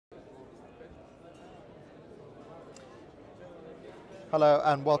Hello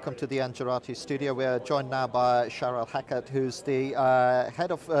and welcome to the Engerati studio. We are joined now by Charel Hakkert, who's the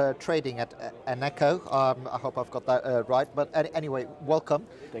head of trading at Eneco. I hope I've got that right. But anyway, welcome.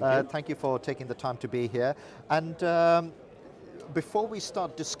 Thank you. Thank you for taking the time to be here. And before we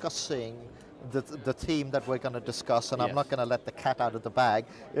start discussing the theme that we're going to discuss, and I'm not going to let the cat out of the bag,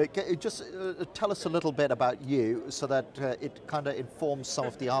 just tell us a little bit about you so that it kind of informs some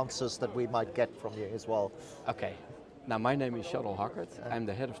of the answers that we might get from you as well. Okay. Now, my name is Charel Hakkert. I'm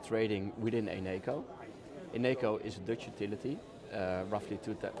the head of trading within Eneco. Eneco is a Dutch utility, roughly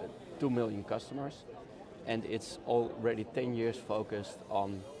 2 million customers, and it's already 10 years focused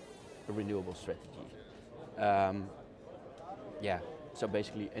on a renewable strategy. So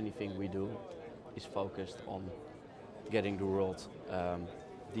basically anything we do is focused on getting the world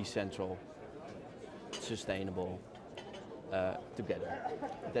decentral, sustainable, together.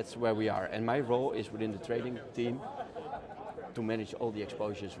 That's where we are. And my role is within the trading team to manage all the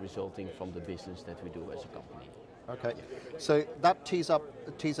exposures resulting from the business that we do as a company. Okay, so that tees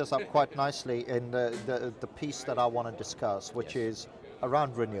us up quite nicely in the piece that I want to discuss, which is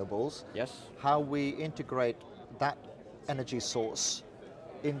around renewables. Yes. How we integrate that energy source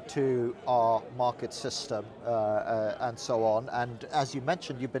into our market system and so on. And as you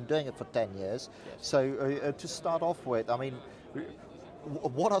mentioned, you've been doing it for 10 years. Yes. So to start off with, I mean,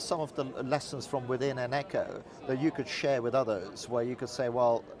 what are some of the lessons from within Eneco that you could share with others, where you could say,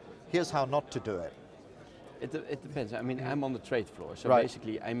 well, here's how not to do it? It depends. I mean, I'm on the trade floor, so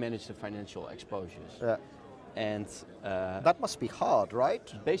basically I manage the financial exposures. Yeah. And that must be hard,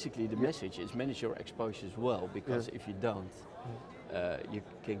 right? Basically, the message is manage your exposures well, because if you don't, you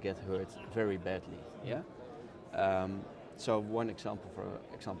can get hurt very badly. Yeah. So one example, for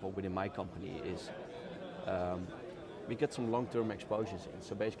example, within my company is we get some long-term exposures in.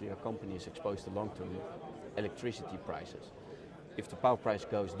 So basically, our company is exposed to long-term electricity prices. If the power price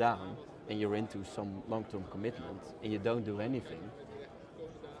goes down and you're into some long-term commitment and you don't do anything,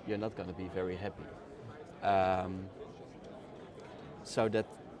 you're not going to be very happy. So that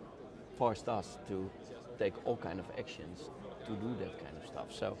forced us to take all kind of actions to do that kind of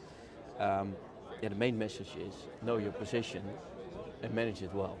stuff. So the main message is know your position and manage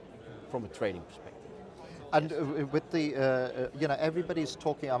it well from a trading perspective. And with the, everybody's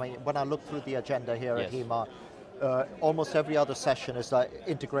talking, I mean, when I look through the agenda here at HEMA, almost every other session is like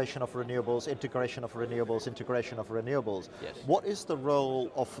integration of renewables, integration of renewables, integration of renewables. Yes. What is the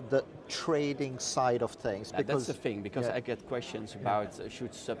role of the trading side of things? Because that's the thing, because I get questions about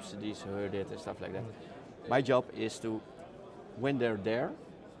should subsidies hurt it and stuff like that. My job is to, when they're there,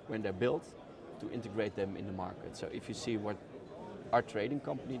 when they're built, to integrate them in the market. So if you see what our trading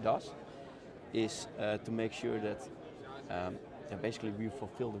company does, is to make sure that basically we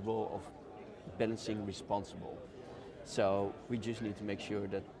fulfill the role of balancing responsible. So we just need to make sure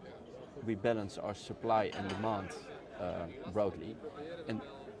that we balance our supply and demand broadly, and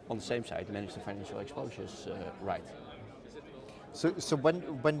on the same side manage the financial exposures right. So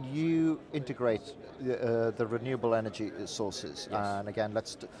when you integrate the renewable energy sources, and again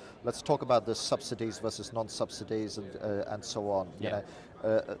let's talk about the subsidies versus non-subsidies and so on. Yeah.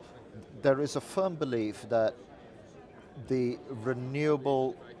 There is a firm belief that the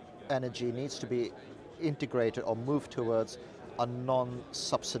renewable energy needs to be integrated or moved towards a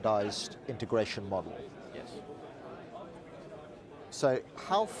non-subsidized integration model. Yes. So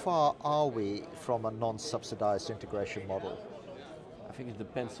how far are we from a non-subsidized integration model? I think it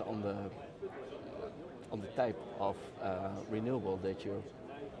depends on the type of renewable that you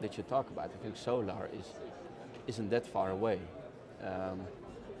talk about. I think solar isn't that far away.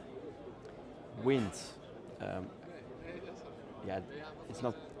 Wind, it's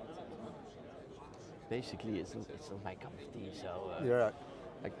not. Basically, it's not my cup of tea. So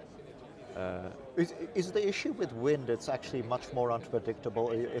is the issue with wind? It's actually much more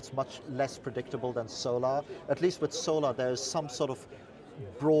unpredictable. It's much less predictable than solar. At least with solar, there's some sort of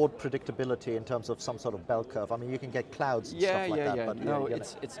broad predictability in terms of some sort of bell curve. I mean, you can get clouds and stuff like that. But no,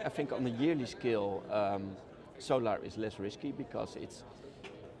 it's. I think on the yearly scale, solar is less risky because it's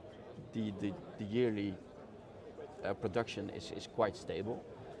the yearly production is quite stable.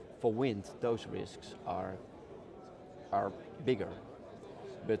 For wind, those risks are bigger.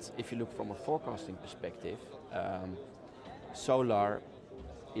 But if you look from a forecasting perspective, solar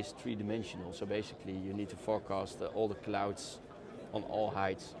is three-dimensional. So basically, you need to forecast all the clouds on all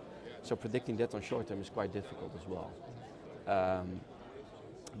heights. So predicting that on short term is quite difficult as well.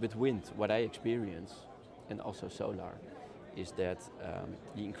 With wind, what I experience, and also solar, is that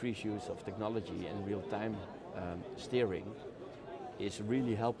the increased use of technology and real-time steering is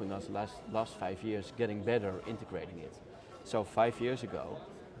really helping us last 5 years getting better integrating it. So 5 years ago,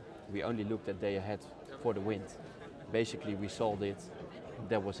 we only looked at day ahead for the wind. Basically, we sold it,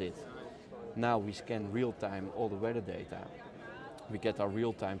 that was it. Now we scan real time all the weather data. We get our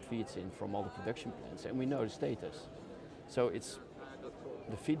real time feeds in from all the production plants and we know the status. So it's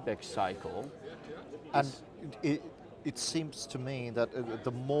the feedback cycle. And it seems to me that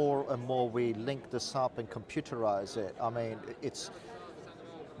the more and more we link this up and computerize it, I mean, it's,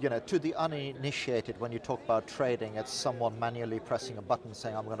 you know, to the uninitiated, when you talk about trading, it's someone manually pressing a button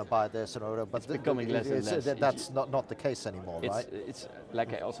saying, I'm going to buy this, or whatever. But it's becoming less and less. That's not the case anymore, right? It's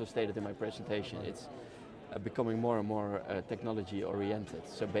like I also stated in my presentation, it's becoming more and more technology oriented.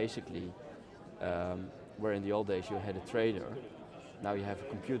 So basically, where in the old days you had a trader, now you have a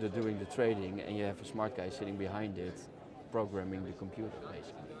computer doing the trading and you have a smart guy sitting behind it programming the computer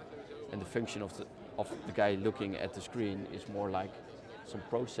basically. And the function of the guy looking at the screen is more like some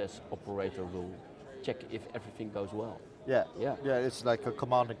process operator will check if everything goes well. Yeah, it's like a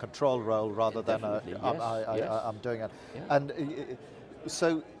command and control role rather than I'm doing it. Yeah. And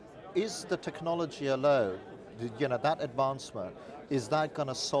so is the technology alone, you know, that advancement, is that going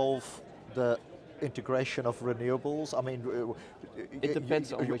to solve the integration of renewables? I mean, it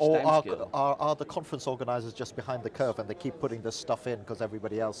depends on which or time scale. Are the conference organizers just behind the curve and they keep putting this stuff in because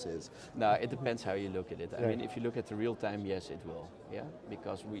everybody else is? No, it depends how you look at it. I mean, if you look at the real time, yes, it will. Yeah,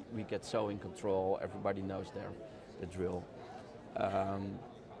 because we get so in control. Everybody knows the drill.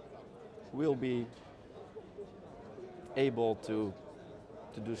 We'll be able to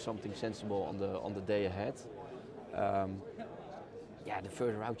do something sensible on the day ahead. The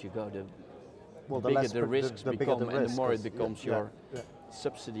further out you go, the bigger the risks become, and the more it becomes your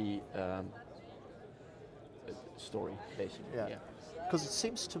subsidy story, basically. Yeah. Because it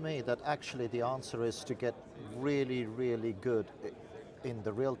seems to me that actually the answer is to get really, really good in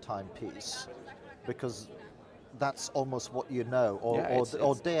the real-time piece, because that's almost what you know,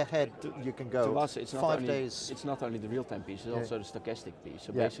 or day ahead you can go. To us, it's 5 days. It's not only the real-time piece; it's also the stochastic piece.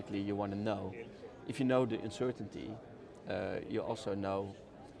 So basically, you want to know. If you know the uncertainty, you also know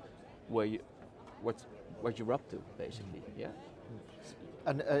what you're up to, basically. Yeah.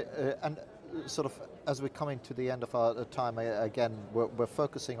 And sort of as we're coming to the end of our time, again, we're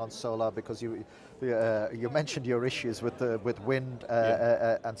focusing on solar because you mentioned your issues with wind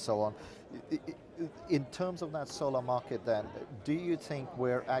and so on. In terms of that solar market, then, do you think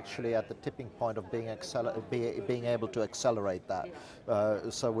we're actually at the tipping point of being able to accelerate that,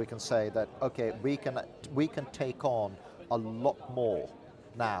 so we can say that okay, we can take on a lot more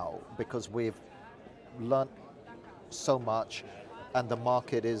now because we've learned so much, and the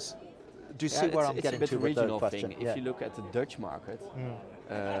market is. Do you see where I'm getting to with the question? If you look at the Dutch market,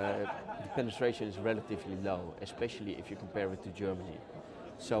 the penetration is relatively low, especially if you compare it to Germany.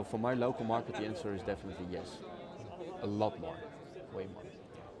 So for my local market, the answer is definitely yes. A lot more, way more.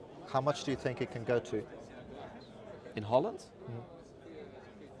 How much do you think it can go to? In Holland?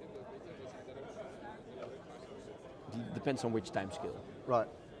 Depends on which time scale. Right.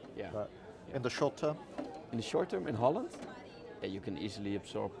 Yeah. Right. In the short term? In the short term, in Holland, you can easily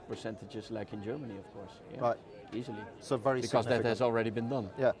absorb percentages like in Germany, of course. Yeah. Right. Easily. So very because significant. That has already been done.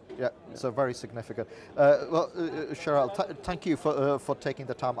 Yeah. So very significant. Charel, thank you for taking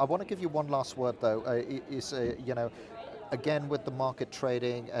the time. I want to give you one last word though. You know, again with the market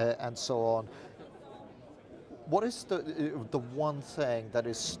trading and so on. What is the one thing that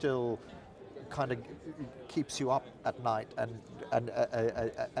is still kind of keeps you up at night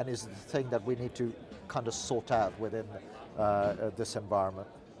and is the thing that we need to kind of sort out within this environment?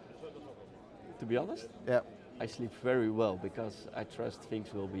 To be honest? Yeah. I sleep very well because I trust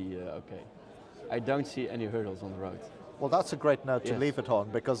things will be okay. I don't see any hurdles on the road. Well, that's a great note to leave it on,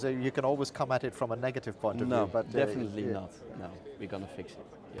 because you can always come at it from a negative point of view. But definitely not. No, we're going to fix it.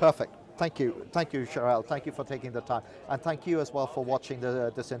 Yeah. Perfect. Thank you, Charel. Thank you for taking the time, and thank you as well for watching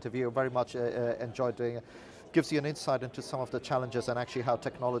this interview. Very much enjoyed doing it. Gives you an insight into some of the challenges and actually how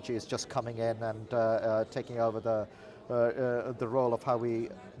technology is just coming in and taking over the role of how we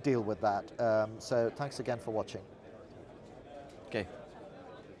deal with that. So thanks again for watching.